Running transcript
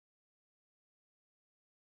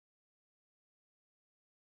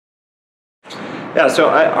Yeah, so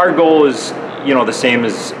our goal is, the same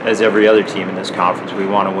as every other team in this conference. We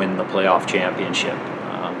want to win the playoff championship.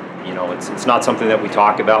 It's not something that we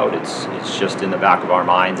talk about. It's just in the back of our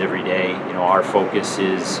minds every day. Our focus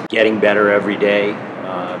is getting better every day,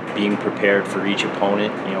 being prepared for each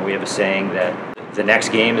opponent. We have a saying that the next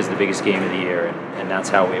game is the biggest game of the year, and that's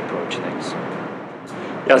how we approach things.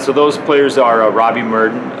 Yeah, so those players are Robbie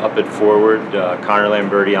Murden up at forward, Connor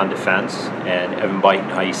Lamberti on defense, and Evan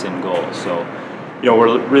Buitenhuis in goal. So,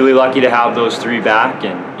 we're really lucky to have those three back,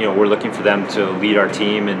 and we're looking for them to lead our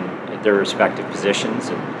team in their respective positions,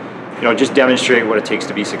 and just demonstrate what it takes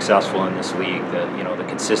to be successful in this league. The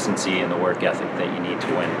consistency and the work ethic that you need to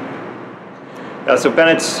win. Yeah, so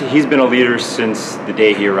he's been a leader since the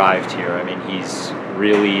day he arrived here. I mean, he's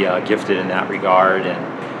really gifted in that regard,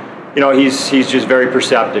 and he's just very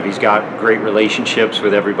perceptive. He's got great relationships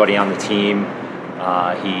with everybody on the team.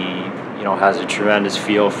 He has a tremendous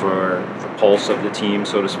feel for the pulse of the team,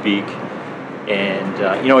 so to speak.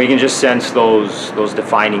 And you can just sense those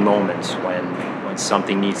defining moments when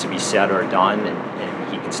something needs to be said or done,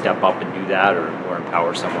 and he can step up and do that, or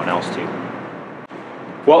empower someone else to.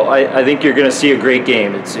 Well, I think you're going to see a great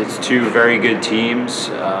game. It's two very good teams.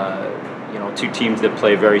 Two teams that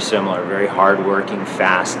play very similar, very hard-working,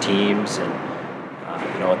 fast teams, and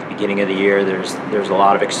at the beginning of the year, there's a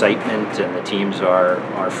lot of excitement, and the teams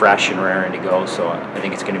are fresh and raring to go. So I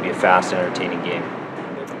think it's going to be a fast, entertaining game.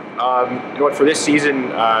 For this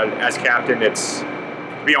season, as captain,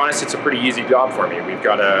 to be honest, it's a pretty easy job for me. We've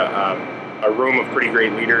got a room of pretty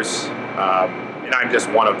great leaders, and I'm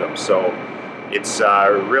just one of them. So it's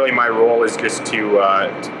really my role is just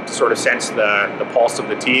to sort of sense the pulse of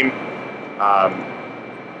the team.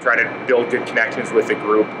 Try to build good connections with the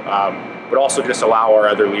group, but also just allow our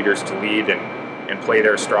other leaders to lead and play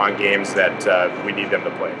their strong games that we need them to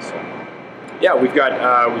play. So, yeah, we've got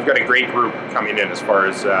a great group coming in as far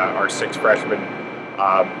as our 6 freshmen.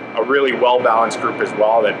 A really well-balanced group as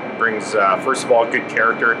well that brings, first of all, good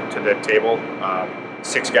character to the table.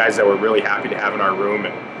 6 guys that we're really happy to have in our room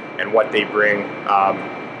and what they bring.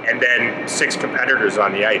 And then 6 competitors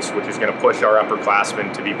on the ice, which is going to push our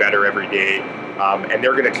upperclassmen to be better every day. And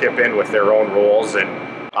they're going to chip in with their own roles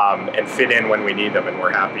and fit in when we need them, and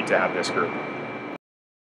we're happy to have this group.